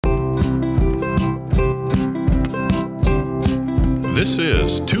This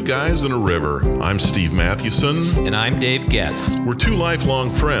is Two Guys in a River. I'm Steve Mathewson. And I'm Dave Getz. We're two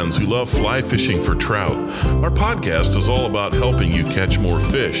lifelong friends who love fly fishing for trout. Our podcast is all about helping you catch more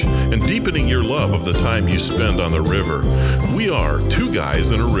fish and deepening your love of the time you spend on the river. We are Two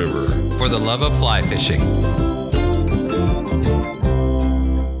Guys in a River. For the love of fly fishing.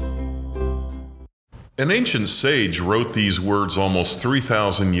 An ancient sage wrote these words almost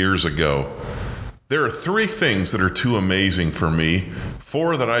 3,000 years ago. There are three things that are too amazing for me,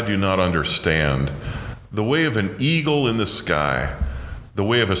 four that I do not understand. The way of an eagle in the sky, the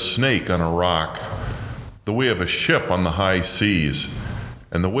way of a snake on a rock, the way of a ship on the high seas,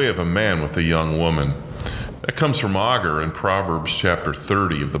 and the way of a man with a young woman. That comes from Agur in Proverbs chapter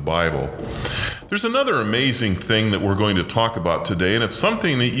 30 of the Bible. There's another amazing thing that we're going to talk about today, and it's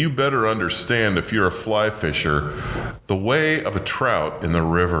something that you better understand if you're a fly fisher. The way of a trout in the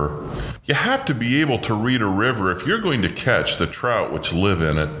river. You have to be able to read a river if you're going to catch the trout which live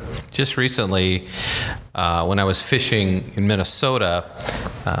in it. Just recently, when I was fishing in Minnesota,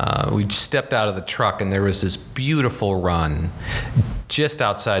 we stepped out of the truck and there was this beautiful run just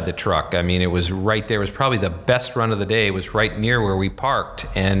outside the truck. I mean, it was right there. It was probably the best run of the day. It was right near where we parked.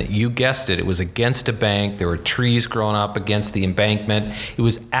 And you guessed it, it was against a bank. There were trees growing up against the embankment. It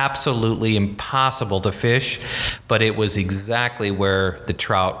was absolutely impossible to fish, but it was exactly where the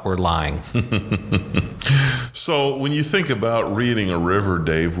trout were lying. So when you think about reading a river,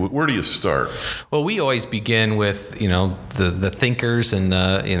 Dave, where do you start? Well, we always begin with, the thinkers and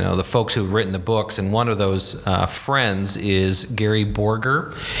the folks who've written the books. And one of those friends is Gary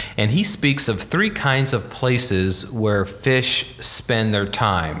Borger, and he speaks of three kinds of places where fish spend their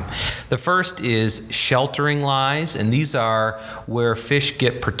time. The first is sheltering lies, and these are where fish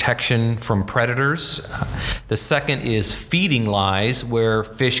get protection from predators. The second is feeding lies, where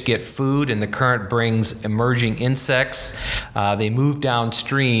fish get food and the current brings emerging insects. They move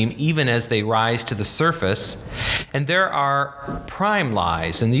downstream even as they rise to the surface. And there are prime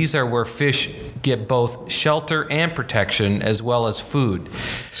lies, and these are where fish get both shelter and protection as well as food.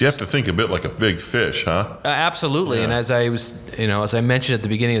 So you have to think a bit like a big fish, huh? Absolutely. Yeah. And as I mentioned at the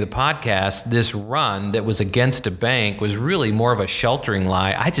beginning of the podcast, this run that was against a bank was really more of a sheltering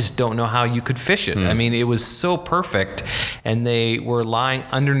lie. I just don't know how you could fish it. I mean, it was so perfect, and they were lying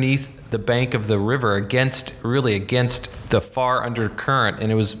underneath the bank of the river against the far undercurrent, and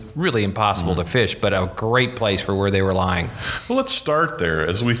it was really impossible to fish, but a great place for where they were lying. Well, let's start there.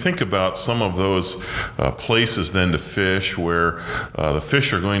 As we think about some of those places then to fish where the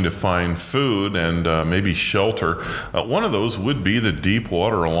fish are going to find food and maybe shelter, one of those would be the deep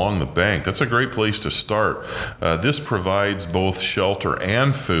water along the bank. That's a great place to start. This provides both shelter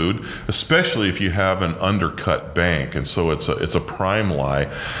and food, especially if you have an undercut bank, and so it's a prime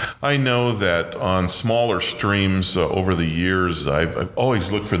lie. I know that on smaller streams over the years, I've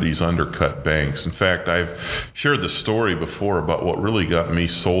always looked for these undercut banks. In fact, I've shared the story before about what really got me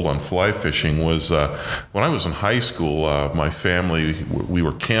sold on fly fishing was when I was in high school, my family, we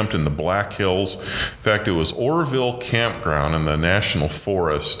were camped in the Black Hills. In fact, it was Orville Campground in the National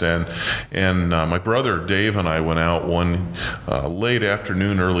Forest, and my brother Dave and I went out one late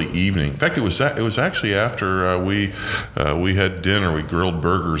afternoon, early evening. In fact, it was actually after we had dinner, we grilled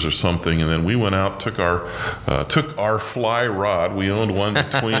burgers or something, and then we went out, took our fly rod. We owned one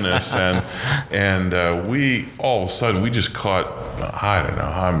between us, and we all of a sudden we just caught, I don't know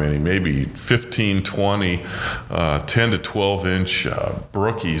how many, maybe 15, 20, 10 to 12 inch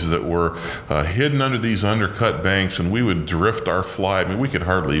brookies that were hidden under these undercut banks, and we would drift our fly. I mean, we could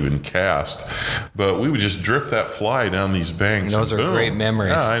hardly even cast, but we would just drift that fly down these banks. Those are boom. Great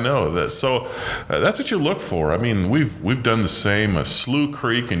memories. Yeah, I know that. So that's what you look for. I mean, we've done the same. Slough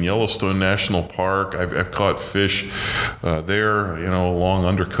Creek in Yellowstone National Park. I've caught fish there, along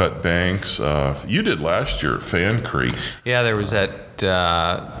undercut banks. You did last year at Fan Creek. Yeah, there was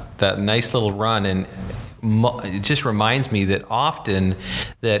that nice little run, and it just reminds me that often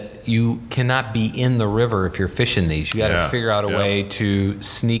that you cannot be in the river if you're fishing these. You got to figure out a way to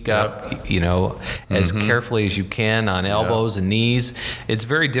sneak up, as carefully as you can on elbows and knees. It's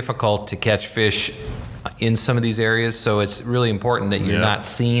very difficult to catch fish in some of these areas, so it's really important that you're not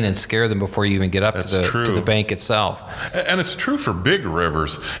seen and scare them before you even get up to the bank itself. And it's true for big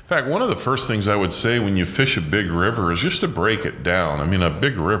rivers. In fact, one of the first things I would say when you fish a big river is just to break it down. I mean, a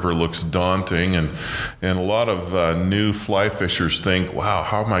big river looks daunting, and a lot of new fly fishers think, wow,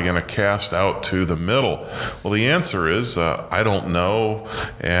 how am I going to cast out to the middle? Well, the answer is, I don't know,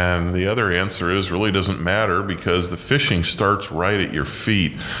 and the other answer is really doesn't matter because the fishing starts right at your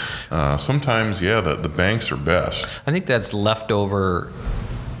feet. Sometimes, the banks are best. I think that's leftover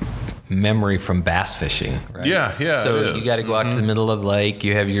memory from bass fishing, right? Yeah, So it is. you got to go out to the middle of the lake.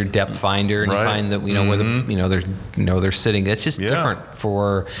 You have your depth finder, and you find that where they're sitting. It's just different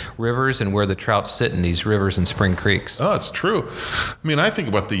for rivers and where the trout sit in these rivers and spring creeks. Oh, it's true. I mean, I think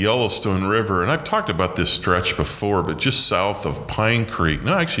about the Yellowstone River, and I've talked about this stretch before, but just south of Pine Creek,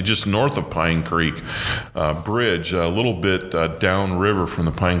 no, actually just north of Pine Creek Bridge, a little bit downriver from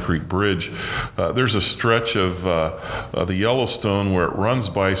the Pine Creek Bridge, there's a stretch of the Yellowstone where it runs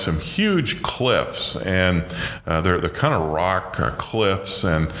by some huge cliffs, and they're kind of rock cliffs,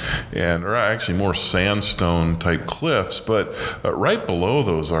 and are actually more sandstone type cliffs, but right below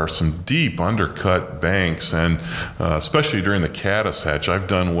those are some deep undercut banks, and especially during the caddis hatch, I've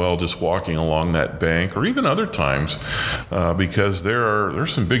done well just walking along that bank, or even other times, because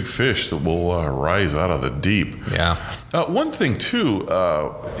there's some big fish that will rise out of the deep. Yeah. One thing too,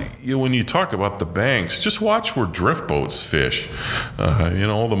 when you talk about the banks, just watch where drift boats fish.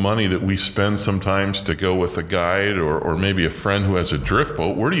 All the money that we spend sometimes to go with a guide or maybe a friend who has a drift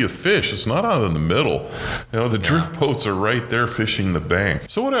boat, where do you fish? It's not out in the middle. The drift boats are right there fishing the bank.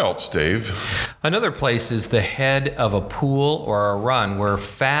 So what else, Dave? Another place is the head of a pool or a run where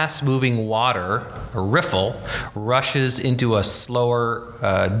fast-moving water, a riffle, rushes into a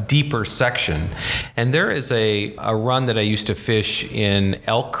slower, deeper section. And there is a run that I used to fish in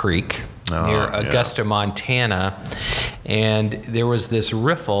Elk Creek near Augusta, Montana, and there was this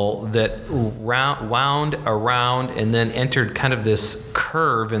riffle that wound around and then entered kind of this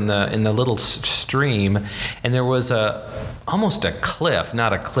curve in the little stream, and there was almost a cliff,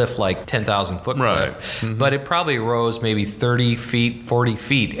 not a cliff like 10,000 foot cliff, but it probably rose maybe 30 feet, 40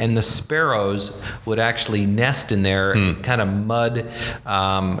 feet, and the sparrows would actually nest in there, kind of mud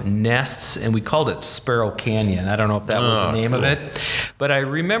nests, and we called it Sparrow Canyon. I don't know if that was the name of it, but I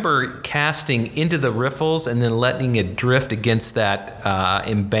remember casting into the riffles and then letting it drift against that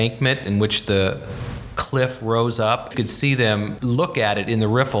embankment in which the cliff rose up. You could see them look at it in the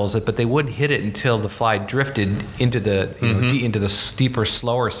riffles, but they wouldn't hit it until the fly drifted into the into the steeper,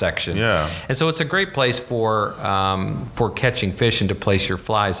 slower section. Yeah. And so it's a great place for catching fish and to place your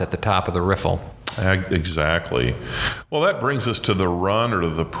flies at the top of the riffle. Exactly. Well, that brings us to the run or to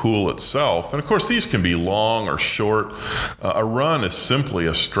the pool itself. And of course, these can be long or short. A run is simply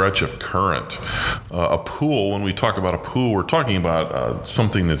a stretch of current. A pool, when we talk about a pool, we're talking about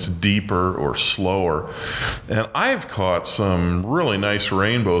something that's deeper or slower. And I've caught some really nice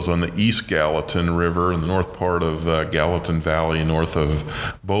rainbows on the East Gallatin River in the north part of Gallatin Valley, north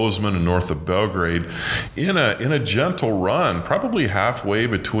of Bozeman and north of Belgrade, in a gentle run, probably halfway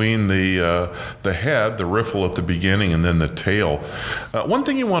between the head, the riffle at the beginning, and then the tail. One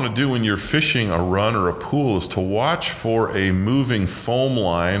thing you want to do when you're fishing a run or a pool is to watch for a moving foam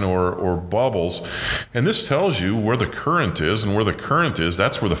line or bubbles. And this tells you where the current is, and where the current is,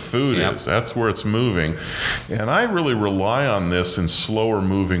 that's where the food is. That's where it's moving. And I really rely on this in slower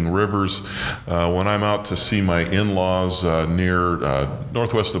moving rivers. When I'm out to see my in-laws near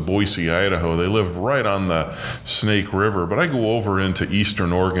northwest of Boise, Idaho, they live right on the Snake River, but I go over into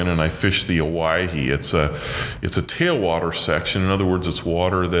eastern Oregon and I fish the Owyhee. It's a tailwater section. In other words, it's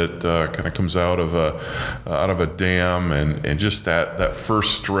water that kind of comes out of a dam, and just that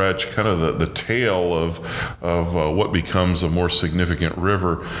first stretch, kind of the tail of what becomes a more significant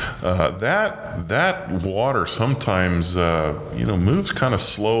river. That water sometimes moves kind of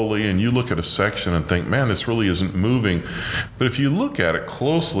slowly, and you look at a section and think, man, this really isn't moving. But if you look at it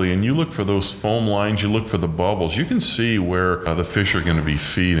closely and you look for those foam lines, you look for the bubbles, you can see where the fish are going to be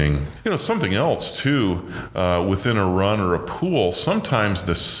feeding. Something else too, within a run or a pool, sometimes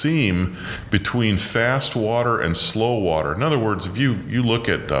the seam between fast water and slow water. In other words, if you look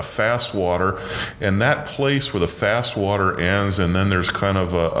at fast water, and that place where the fast water ends, and then there's kind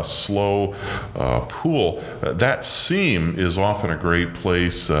of a slow pool, that seam is often a great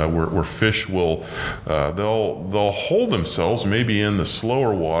place where fish will they'll hold themselves maybe in the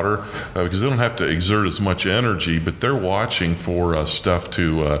slower water because they don't have to exert as much energy, but they're watching for stuff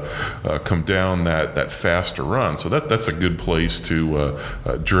to come down that faster run. So that's a good place to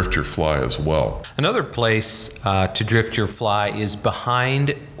drift your fly as well. Another place to drift your fly is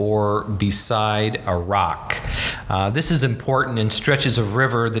behind or beside a rock. This is important in stretches of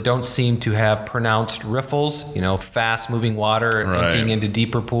river that don't seem to have pronounced riffles, fast-moving water emptying into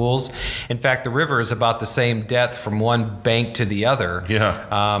deeper pools. In fact, the river is about the same depth from one bank to the other. Yeah.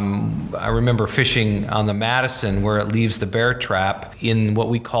 I remember fishing on the Madison where it leaves the bear trap in what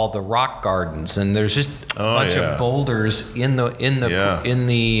we call the rock gardens, and there's just a bunch of boulders in the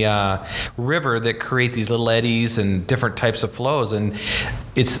river that create these little eddies and different types of flows, and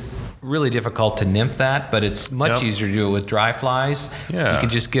really difficult to nymph that, but it's much easier to do it with dry flies. Yeah. You can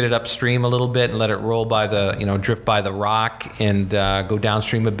just get it upstream a little bit and let it roll by the, drift by the rock and go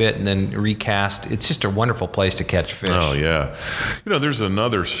downstream a bit and then recast. It's just a wonderful place to catch fish. Oh, yeah. There's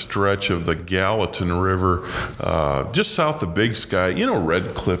another stretch of the Gallatin River just south of Big Sky.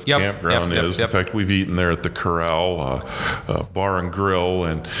 Red Cliff Campground is. In fact, we've eaten there at the Corral Bar and Grill,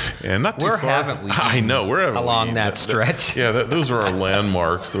 and not too far. Where haven't we? I know. Where haven't along we that stretch? Those are our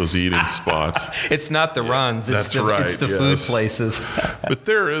landmarks, those eating spots. It's not the runs. It's it's the food places. But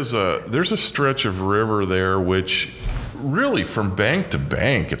there's a stretch of river there which really from bank to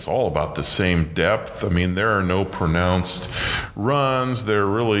bank, it's all about the same depth. I mean, there are no pronounced runs. There are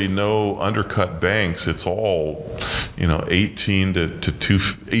really no undercut banks. It's all, 18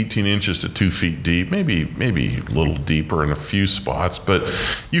 inches to 2 feet deep, maybe a little deeper in a few spots, but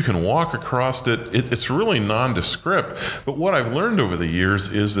you can walk across it. It's really nondescript. But what I've learned over the years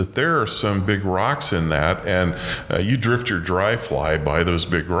is that there are some big rocks in that, and you drift your dry fly by those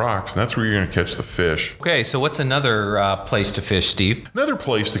big rocks, and that's where you're going to catch the fish. Okay, so what's another place to fish, Steve? Another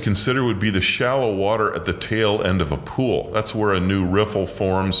place to consider would be the shallow water at the tail end of a pool. That's where a new riffle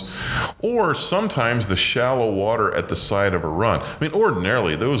forms, or sometimes the shallow water at the side of a run. I mean,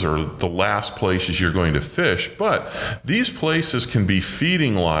 ordinarily, those are the last places you're going to fish, but these places can be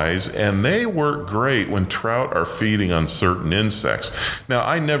feeding lies, and they work great when trout are feeding on certain insects. Now,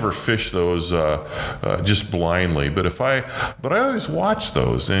 I never fish those just blindly, but I always watch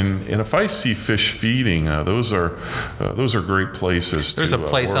those, and if I see fish feeding, those are great places. There's a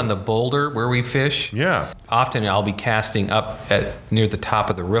place on the boulder where we fish. Yeah. Often I'll be casting up near the top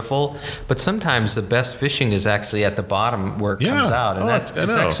of the riffle, but sometimes the best fishing is actually at the bottom where it comes out, and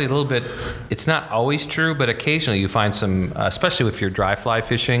it's actually a little bit. It's not always true, but occasionally you find some, especially if you're dry fly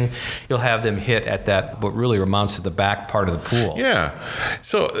fishing, you'll have them hit at that what really amounts to the back part of the pool. Yeah.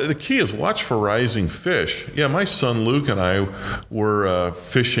 So the key is watch for rising fish. Yeah, my son Luke and I were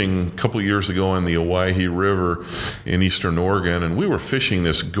fishing a couple years ago in the Owyhee River in eastern Oregon, and we were fishing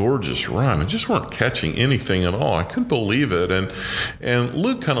this gorgeous run and just weren't catching anything at all. I couldn't believe it. And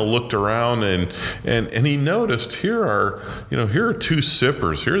Luke kind of looked around and he noticed here are two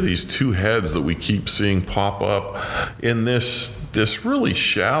sippers. Here are these two heads that we keep seeing pop up in this really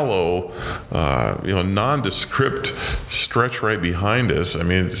shallow, nondescript stretch right behind us. I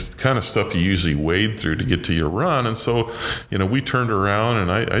mean, it's the kind of stuff you usually wade through to get to your run. And so, we turned around,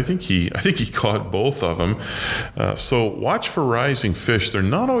 and I think he caught both of them. So watch for rising fish. They're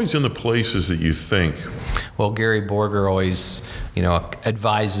not always in the places that you think. Well, Gary Borger always,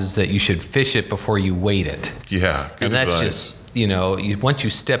 advises that you should fish it before you wade it. Yeah, good and that's advice. Just once you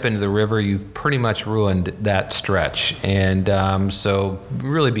step into the river, you've pretty much ruined that stretch. And so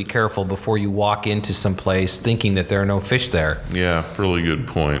really be careful before you walk into some place thinking that there are no fish there. Yeah, really good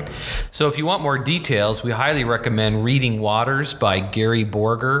point. So if you want more details, we highly recommend Reading Waters by Gary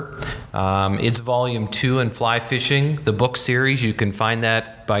Borger. It's volume 2 in fly fishing, the book series. You can find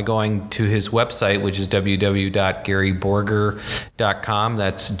that by going to his website, which is www.garyborger.com.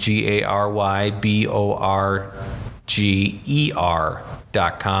 That's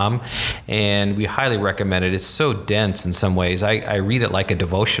GARYBORGER.com, and we highly recommend it. It's so dense in some ways. I read it like a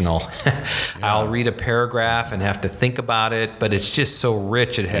devotional. Yeah. I'll read a paragraph and have to think about it, but it's just so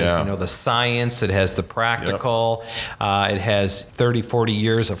rich. It has the science, it has the practical, it has 30-40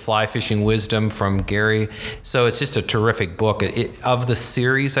 years of fly fishing wisdom from Gary. So it's just a terrific book. Of the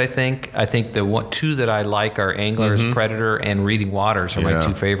series, I think the two that I like are Angler's Predator and Reading Waters are my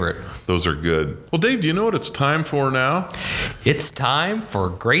two favorite. Those are good. Well, Dave, do you know what it's time for now? It's time for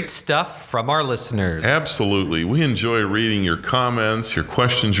great stuff from our listeners. Absolutely. We enjoy reading your comments, your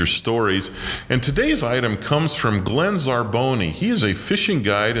questions, your stories. And today's item comes from Glenn Zarboni. He is a fishing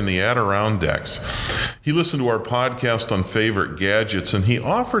guide in the Adirondacks. He listened to our podcast on favorite gadgets, and he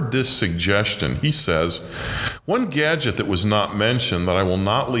offered this suggestion. He says, one gadget that was not mentioned that I will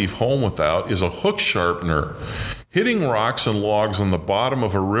not leave home without is a hook sharpener. Hitting rocks and logs on the bottom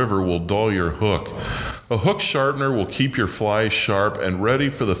of a river will dull your hook. A hook sharpener will keep your fly sharp and ready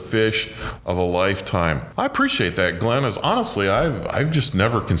for the fish of a lifetime. I appreciate that, Glenn, as honestly, I've just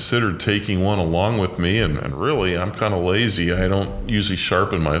never considered taking one along with me, and really, I'm kind of lazy. I don't usually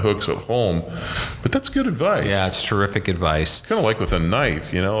sharpen my hooks at home, but that's good advice. Yeah, it's terrific advice. Kind of like with a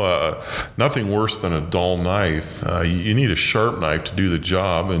knife, nothing worse than a dull knife. You need a sharp knife to do the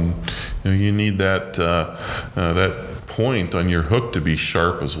job, and you need that point on your hook to be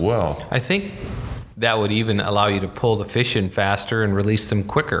sharp as well. I think that would even allow you to pull the fish in faster and release them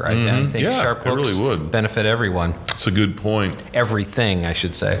quicker. I think sharp hooks really would benefit everyone. That's a good point. Everything, I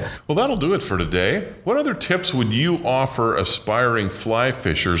should say. Well, that'll do it for today. What other tips would you offer aspiring fly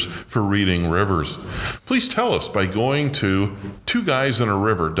fishers for reading rivers? Please tell us by going to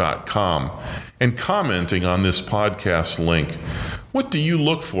twoguysinariver.com and commenting on this podcast link. What do you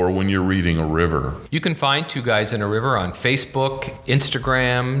look for when you're reading a river? You can find Two Guys in a River on Facebook,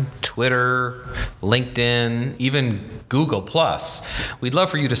 Instagram, Twitter, LinkedIn, even Google+. We'd love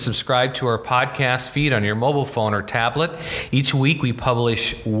for you to subscribe to our podcast feed on your mobile phone or tablet. Each week we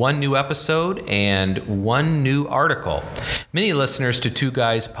publish one new episode and one new article. Many listeners to Two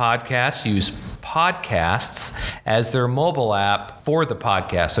Guys podcast use Podcasts as their mobile app for the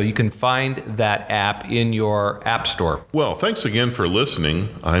podcast, so you can find that app in your app store. Well, thanks again for listening.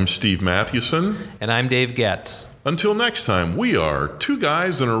 I'm Steve Mathewson. And I'm Dave Getz. Until next time, we are Two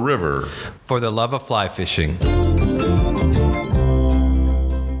Guys in a River. For the love of fly fishing.